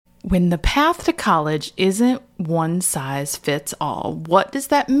When the path to college isn't one size fits all, what does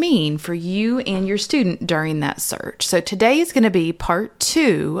that mean for you and your student during that search? So today is going to be part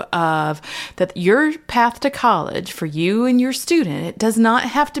 2 of that your path to college for you and your student. It does not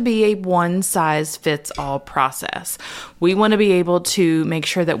have to be a one size fits all process. We want to be able to make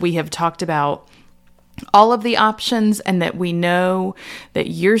sure that we have talked about all of the options and that we know that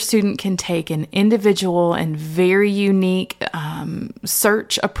your student can take an individual and very unique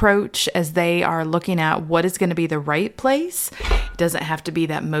search approach as they are looking at what is going to be the right place. It doesn't have to be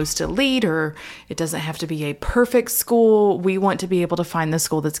that most elite, or it doesn't have to be a perfect school. We want to be able to find the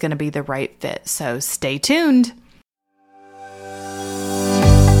school that's going to be the right fit. So stay tuned.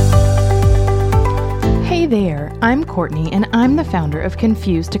 Hey there, I'm Courtney, and I'm the founder of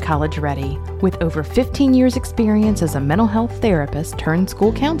Confused to College Ready. With over 15 years experience as a mental health therapist turned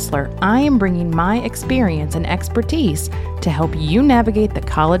school counselor, I am bringing my experience and expertise to help you navigate the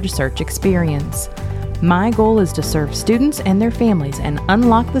college search experience. My goal is to serve students and their families and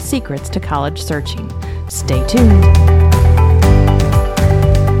unlock the secrets to college searching. Stay tuned.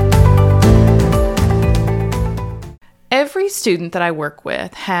 Every student that I work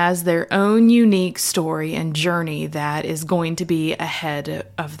with has their own unique story and journey that is going to be ahead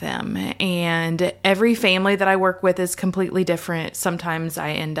of them. And every family that I work with is completely different. Sometimes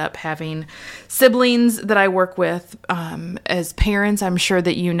I end up having siblings that I work with. As parents, I'm sure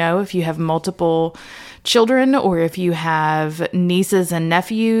that you know, if you have multiple children or if you have nieces and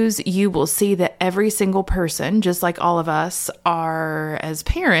nephews, you will see that every single person, just like all of us are as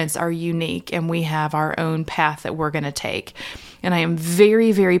parents, are unique, and we have our own path that we're going to take. And I am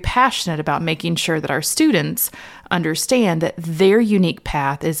very, very passionate about making sure that our students understand that their unique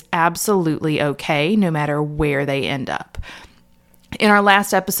path is absolutely okay, no matter where they end up. In our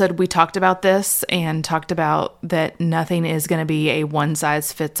last episode, we talked about this and talked about that nothing is going to be a one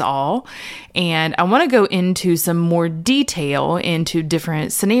size fits all. And I want to go into some more detail into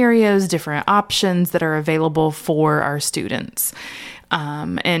different scenarios, different options that are available for our students.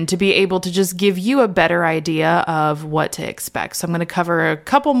 And to be able to just give you a better idea of what to expect. So I'm going to cover a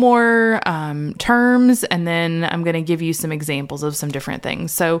couple more terms, and then I'm going to give you some examples of some different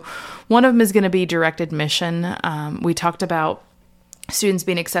things. So one of them is going to be direct admission. We talked about students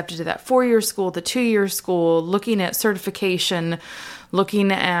being accepted to that 4-year school, the 2-year school, looking at certification,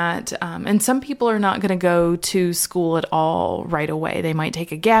 looking at, and some people are not going to go to school at all right away. They might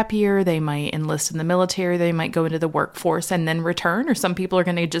take a gap year, they might enlist in the military, they might go into the workforce and then return, or some people are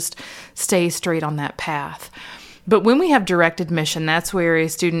going to just stay straight on that path. But when we have direct admission, that's where a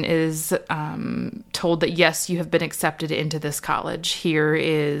student is told that, yes, you have been accepted into this college. Here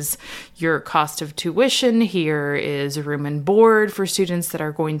is your cost of tuition. Here is room and board for students that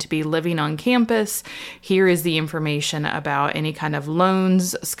are going to be living on campus. Here is the information about any kind of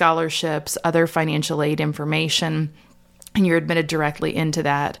loans, scholarships, other financial aid information. And you're admitted directly into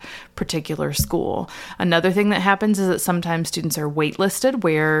that particular school. Another thing that happens is that sometimes students are waitlisted,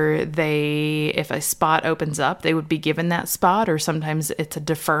 where if a spot opens up, they would be given that spot, or sometimes it's a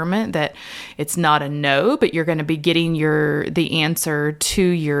deferment, that it's not a no, but you're going to be getting the answer to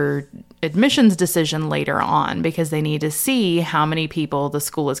your admissions decision later on, because they need to see how many people the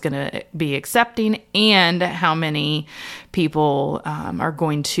school is going to be accepting and how many people are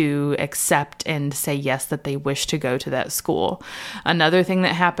going to accept and say yes, that they wish to go to that school. Another thing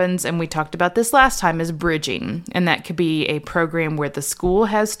that happens, and we talked about this last time, is bridging. And that could be a program where the school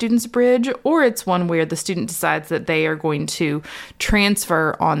has students bridge, or it's one where the student decides that they are going to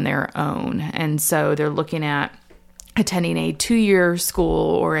transfer on their own. And so they're looking at attending a 2-year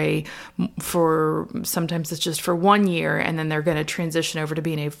school, or sometimes it's just for 1 year, and then they're going to transition over to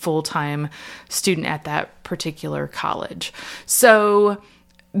being a full-time student at that particular college. So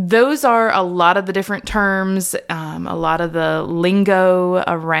those are a lot of the different terms, a lot of the lingo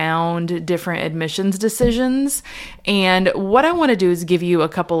around different admissions decisions. And what I want to do is give you a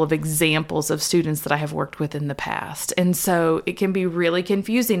couple of examples of students that I have worked with in the past. And so it can be really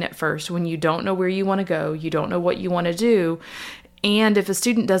confusing at first when you don't know where you want to go, you don't know what you want to do. And if a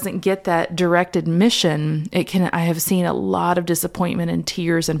student doesn't get that direct admission, I have seen a lot of disappointment and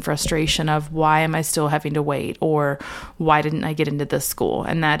tears and frustration of, why am I still having to wait? Or why didn't I get into this school?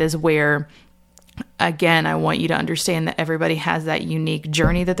 And that is where, again, I want you to understand that everybody has that unique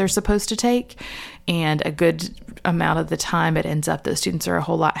journey that they're supposed to take. And a good amount of the time, it ends up that students are a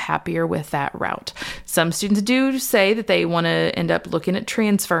whole lot happier with that route. Some students do say that they want to end up looking at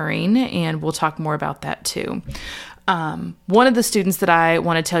transferring, and we'll talk more about that too. One of the students that I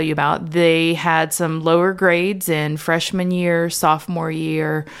want to tell you about, they had some lower grades in freshman year, sophomore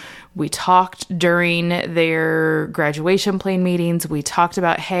year, We talked during their graduation plan meetings. We talked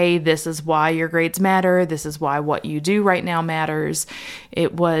about, hey, this is why your grades matter. This is why what you do right now matters.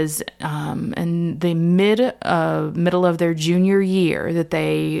 It was in the middle of their junior year that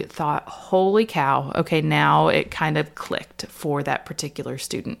they thought, holy cow, okay, now it kind of clicked for that particular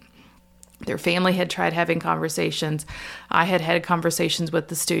student. Their family had tried having conversations. I had had conversations with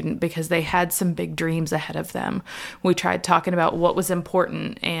the student because they had some big dreams ahead of them. We tried talking about what was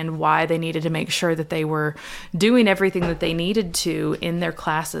important and why they needed to make sure that they were doing everything that they needed to in their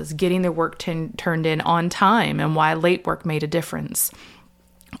classes, getting their work turned in on time, and why late work made a difference.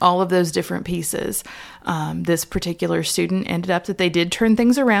 All of those different pieces. This particular student ended up that they did turn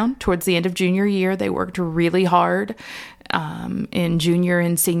things around towards the end of junior year. They worked really hard in junior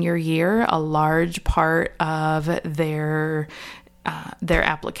and senior year. A large part of their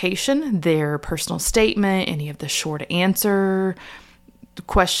application, their personal statement, any of the short answer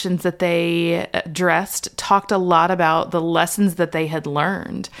questions that they addressed talked a lot about the lessons that they had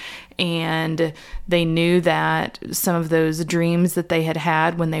learned. And they knew that some of those dreams that they had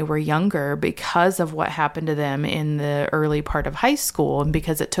had when they were younger, because of what happened to them in the early part of high school, and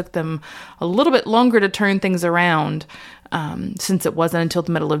because it took them a little bit longer to turn things around, since it wasn't until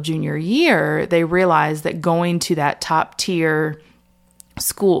the middle of junior year, they realized that going to that top tier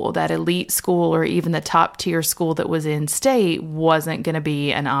school, that elite school, or even the top tier school that was in state wasn't going to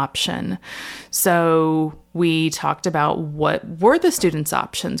be an option. So we talked about what were the students'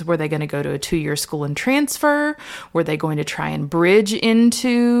 options. Were they going to go to a 2-year school and transfer? Were they going to try and bridge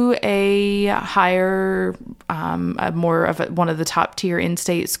into a higher, more of one of the top tier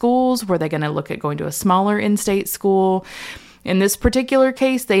in-state schools? Were they going to look at going to a smaller in-state school? In this particular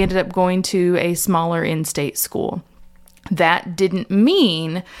case, they ended up going to a smaller in-state school. That didn't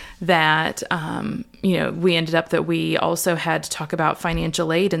mean that, we ended up that we also had to talk about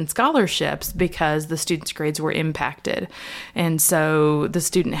financial aid and scholarships because the student's grades were impacted. And so the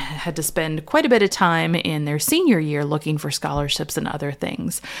student had to spend quite a bit of time in their senior year looking for scholarships and other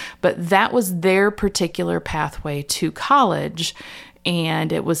things. But that was their particular pathway to college.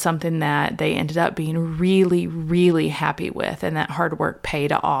 And it was something that they ended up being really, really happy with, and that hard work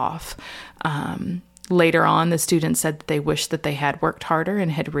paid off. Later on, the students said that they wished that they had worked harder and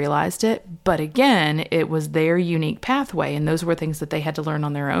had realized it. But again, it was their unique pathway, and those were things that they had to learn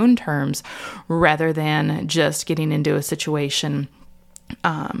on their own terms rather than just getting into a situation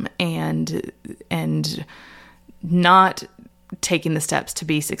and not taking the steps to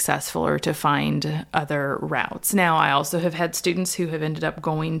be successful or to find other routes. Now, I also have had students who have ended up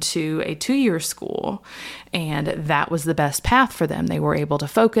going to a 2-year school, and that was the best path for them. They were able to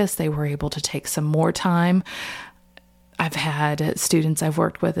focus. They were able to take some more time. I've had students I've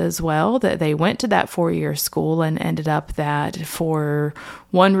worked with as well that they went to that 4-year school and ended up that for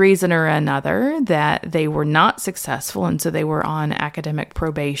one reason or another that they were not successful, and so they were on academic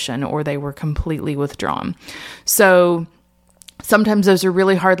probation or they were completely withdrawn. So sometimes those are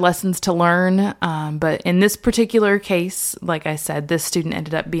really hard lessons to learn, but in this particular case, like I said, this student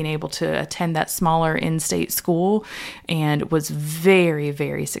ended up being able to attend that smaller in-state school and was very,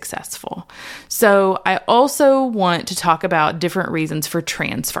 very successful. So I also want to talk about different reasons for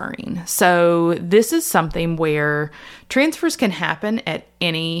transferring. So this is something where transfers can happen at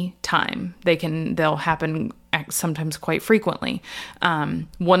any time. They'll happen sometimes quite frequently.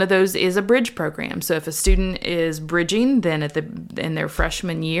 One of those is a bridge program. So if a student is bridging, then in their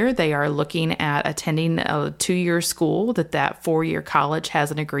freshman year, they are looking at attending a 2-year school that 4-year college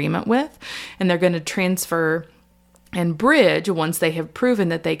has an agreement with, and they're going to transfer and bridge. Once they have proven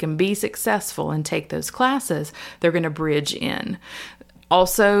that they can be successful and take those classes, they're going to bridge in.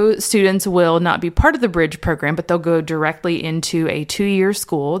 Also, students will not be part of the bridge program, but they'll go directly into a 2-year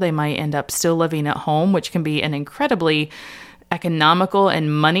school. They might end up still living at home, which can be an incredibly economical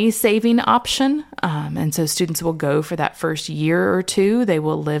and money-saving option. And so students will go for that first year or two. They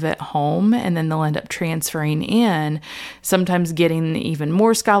will live at home, and then they'll end up transferring in, sometimes getting even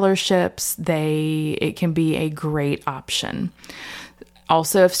more scholarships. It can be a great option.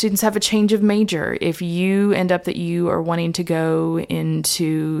 Also, if students have a change of major, if you end up that you are wanting to go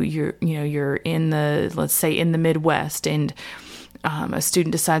into you're in let's say in the Midwest, and a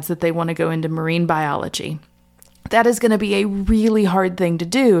student decides that they want to go into marine biology, that is going to be a really hard thing to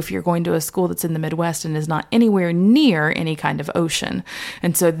do if you're going to a school that's in the Midwest and is not anywhere near any kind of ocean.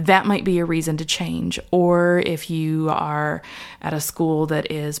 And so that might be a reason to change. Or if you are at a school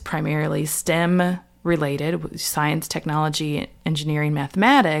that is primarily STEM related, science, technology, engineering,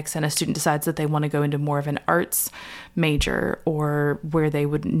 mathematics, and a student decides that they want to go into more of an arts major, or where they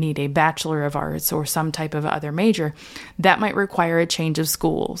would need a Bachelor of Arts or some type of other major, that might require a change of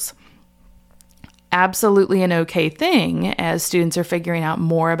schools. absolutely an okay thing as students are figuring out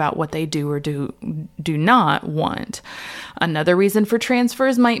more about what they do or do not want. Another reason for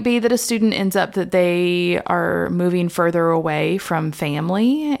transfers might be that a student ends up that they are moving further away from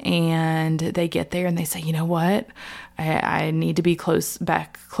family, and they get there and they say, you know what? I need to be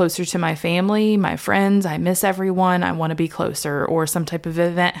closer to my family, my friends. I miss everyone. I want to be closer. Or some type of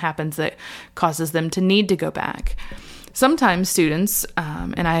event happens that causes them to need to go back. Sometimes students,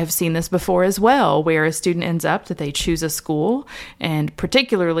 and I have seen this before as well, where a student ends up that they choose a school, and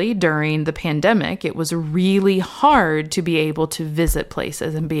particularly during the pandemic, it was really hard to be able to visit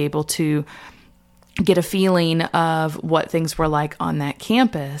places and be able to get a feeling of what things were like on that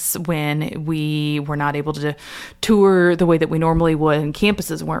campus when we were not able to tour the way that we normally would, and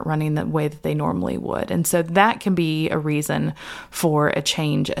campuses weren't running the way that they normally would. And so that can be a reason for a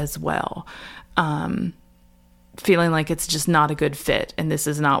change as well. Feeling like it's just not a good fit, and this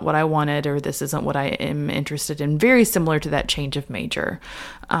is not what I wanted, or this isn't what I am interested in. Very similar to that change of major.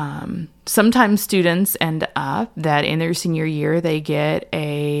 Sometimes students end up that in their senior year, they get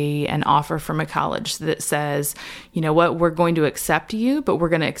an offer from a college that says, you know what, we're going to accept you, but we're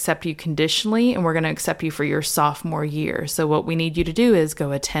going to accept you conditionally, and we're going to accept you for your sophomore year. So what we need you to do is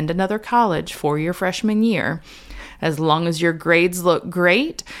go attend another college for your freshman year. As long as your grades look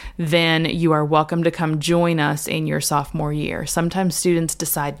great, then you are welcome to come join us in your sophomore year. Sometimes students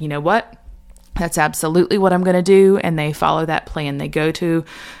decide, you know what, that's absolutely what I'm going to do, and they follow that plan. They go to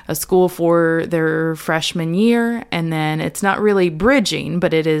a school for their freshman year, and then it's not really bridging,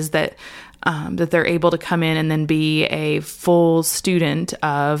 but it is that they're able to come in and then be a full student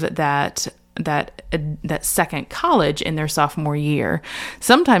of that second college in their sophomore year.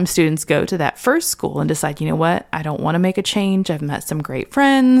 Sometimes students go to that first school and decide, you know what, I don't want to make a change. I've met some great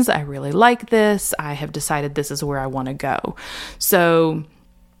friends. I really like this. I have decided this is where I want to go. So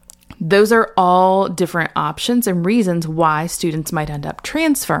those are all different options and reasons why students might end up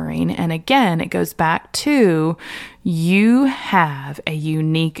transferring. And again, it goes back to you have a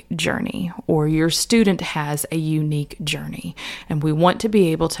unique journey, or your student has a unique journey. And we want to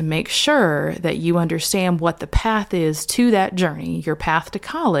be able to make sure that you understand what the path is to that journey, your path to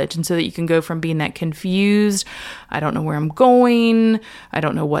college. And so that you can go from being that confused, I don't know where I'm going, I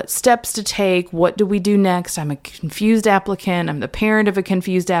don't know what steps to take, what do we do next, I'm a confused applicant, I'm the parent of a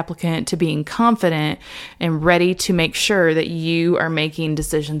confused applicant, to being confident and ready to make sure that you are making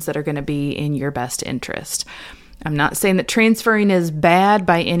decisions that are going to be in your best interest. I'm not saying that transferring is bad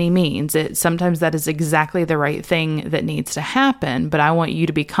by any means. Sometimes that is exactly the right thing that needs to happen, but I want you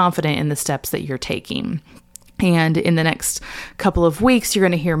to be confident in the steps that you're taking. And in the next couple of weeks, you're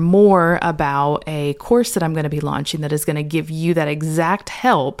going to hear more about a course that I'm going to be launching that is going to give you that exact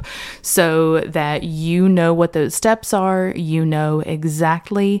help so that you know what those steps are, you know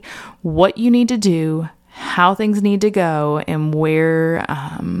exactly what you need to do, how things need to go, and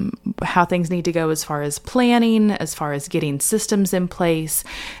how things need to go as far as planning, as far as getting systems in place,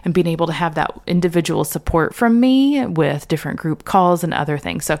 and being able to have that individual support from me with different group calls and other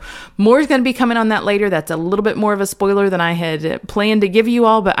things. So more is going to be coming on that later. That's a little bit more of a spoiler than I had planned to give you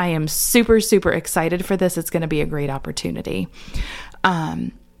all, but I am super, super excited for this. It's going to be a great opportunity.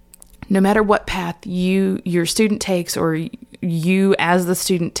 No matter what path your student takes, or you as the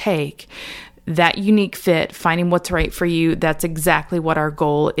student take, that unique fit, finding what's right for you, that's exactly what our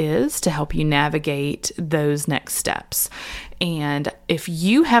goal is, to help you navigate those next steps. And if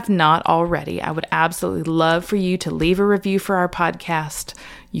you have not already, I would absolutely love for you to leave a review for our podcast.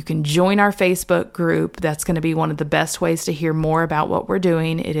 You can join our Facebook group. That's going to be one of the best ways to hear more about what we're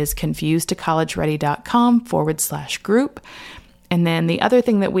doing. It is confusedtocollegeready.com/group. And then the other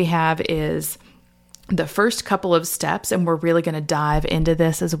thing that we have is the first couple of steps, and we're really going to dive into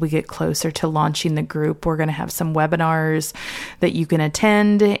this as we get closer to launching the group. We're going to have some webinars that you can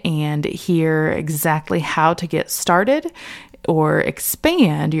attend and hear exactly how to get started or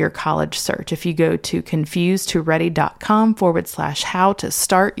expand your college search. If you go to confusedtoready.com/how to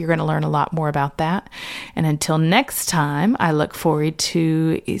start, you're going to learn a lot more about that. And until next time, I look forward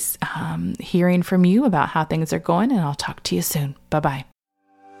to hearing from you about how things are going, and I'll talk to you soon. Bye-bye.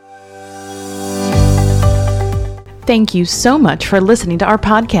 Thank you so much for listening to our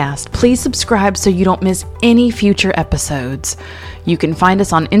podcast. Please subscribe so you don't miss any future episodes. You can find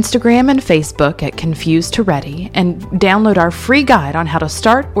us on Instagram and Facebook at Confused to Ready, and download our free guide on how to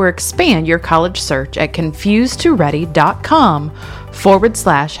start or expand your college search at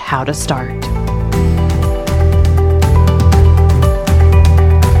confusedtoready.com/how to start.